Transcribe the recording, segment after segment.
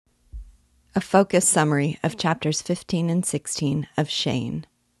A focused summary of chapters 15 and 16 of Shane.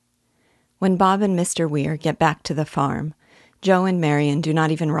 When Bob and Mr. Weir get back to the farm, Joe and Marion do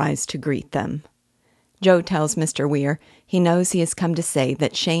not even rise to greet them. Joe tells Mr. Weir he knows he has come to say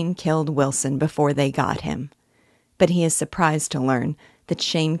that Shane killed Wilson before they got him, but he is surprised to learn that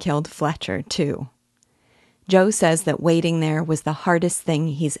Shane killed Fletcher, too. Joe says that waiting there was the hardest thing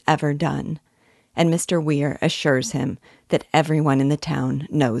he's ever done, and Mr. Weir assures him that everyone in the town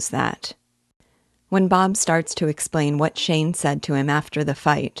knows that. When Bob starts to explain what Shane said to him after the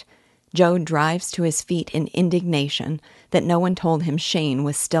fight, Joe drives to his feet in indignation that no one told him Shane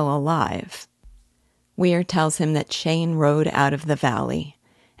was still alive. Weir tells him that Shane rode out of the valley,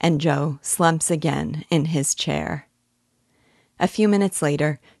 and Joe slumps again in his chair. A few minutes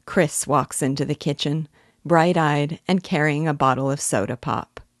later, Chris walks into the kitchen, bright-eyed and carrying a bottle of soda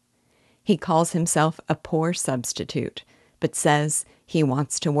pop. He calls himself a poor substitute, but says he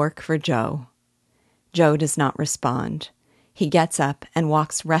wants to work for Joe. Joe does not respond. He gets up and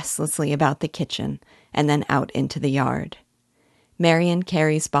walks restlessly about the kitchen and then out into the yard. Marion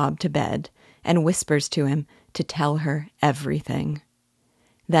carries Bob to bed and whispers to him to tell her everything.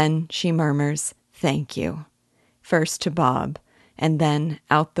 Then she murmurs, "Thank you," first to Bob, and then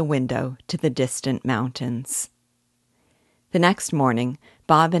out the window to the distant mountains. The next morning,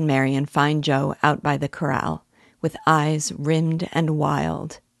 Bob and Marion find Joe out by the corral, with eyes rimmed and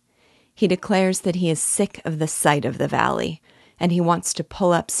wild. He declares that he is sick of the sight of the valley, and he wants to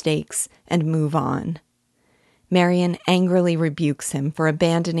pull up stakes and move on. Marion angrily rebukes him for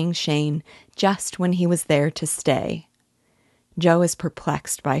abandoning Shane just when he was there to stay. Joe is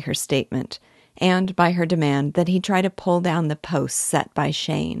perplexed by her statement and by her demand that he try to pull down the posts set by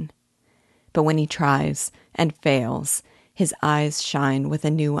Shane. But when he tries and fails, his eyes shine with a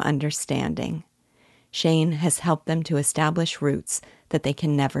new understanding. Shane has helped them to establish roots that they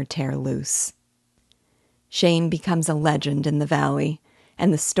can never tear loose. Shane becomes a legend in the valley,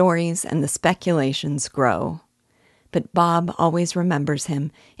 and the stories and the speculations grow. But Bob always remembers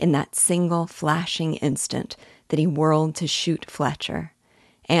him in that single flashing instant that he whirled to shoot Fletcher,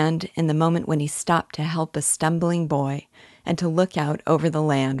 and in the moment when he stopped to help a stumbling boy and to look out over the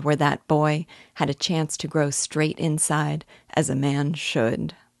land where that boy had a chance to grow straight inside as a man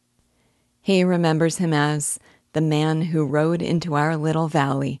should. He remembers him as the man who rode into our little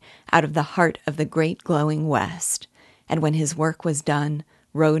valley out of the heart of the great glowing West, and when his work was done,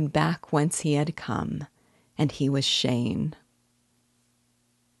 rode back whence he had come, and he was Shane.